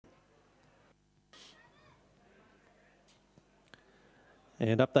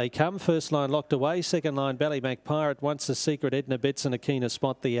And up they come. First line locked away. Second line Ballymac Pirate. Once a Secret, Edna Betts and a Keener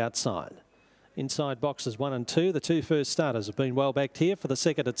Spot the outside. Inside boxes 1 and 2. The two first starters have been well backed here for the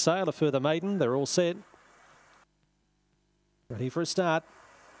second at sale. A further maiden. They're all set. Ready for a start.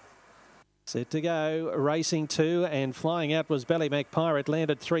 Set to go, racing 2 and flying out was Ballymac Pirate,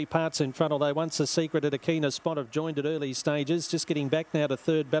 landed 3 parts in front, although Once a Secret at a Keener Spot have joined at early stages. Just getting back now to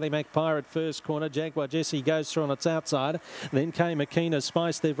third, Ballymac Pirate first corner. Jaguar Jessie goes through on its outside. Then came a Keener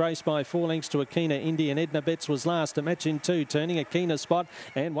Spice. They've raced by 4 lengths to a Keener Indian. Edna Betts was last, a match in 2, turning a Keener Spot.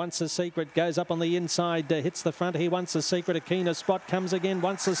 And Once a Secret goes up on the inside, hits the front here. Once a Secret, a Keener Spot comes again.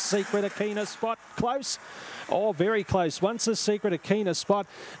 Once a Secret, a Keener Spot, close. Oh, very close. Once a Secret, a Keener Spot.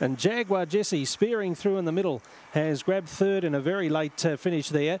 And Jaguar Jessie spearing through in the middle has grabbed third in a very late finish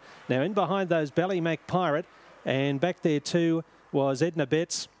there. Now in behind those Ballymac Pirate, and back there too was Edna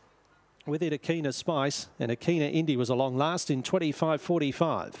Betts. With it a Keener Spice, and a Keener Indy was along last in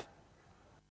 25.45.